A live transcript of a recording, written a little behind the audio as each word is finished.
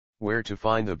Where to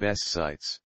find the best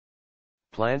sites.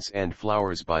 Plants and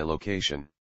flowers by location.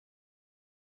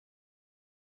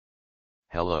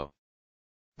 Hello.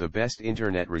 The best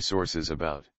internet resources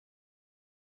about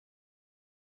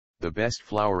the best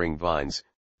flowering vines.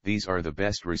 These are the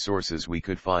best resources we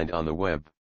could find on the web.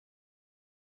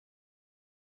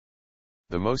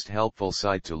 The most helpful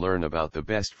site to learn about the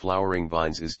best flowering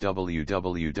vines is www.bhg.com.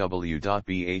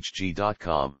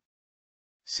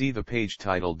 See the page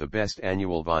titled The Best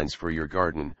Annual Vines for Your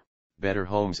Garden, Better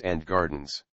Homes and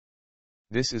Gardens.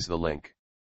 This is the link.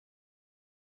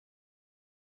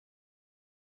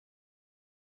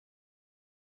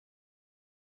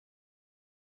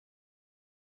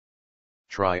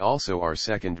 Try also our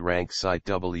second-rank site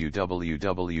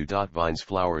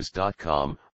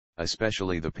www.vinesflowers.com,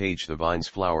 especially the page The Vines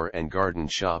Flower and Garden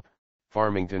Shop,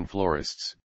 Farmington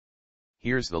Florists.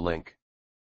 Here's the link.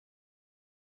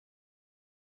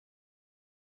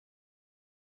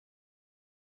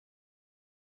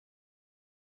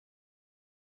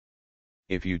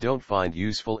 If you don't find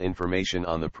useful information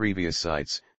on the previous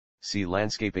sites, see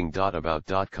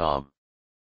landscaping.about.com.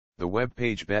 The web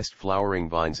page Best Flowering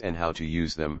Vines and How to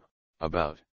Use Them,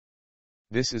 About.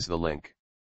 This is the link.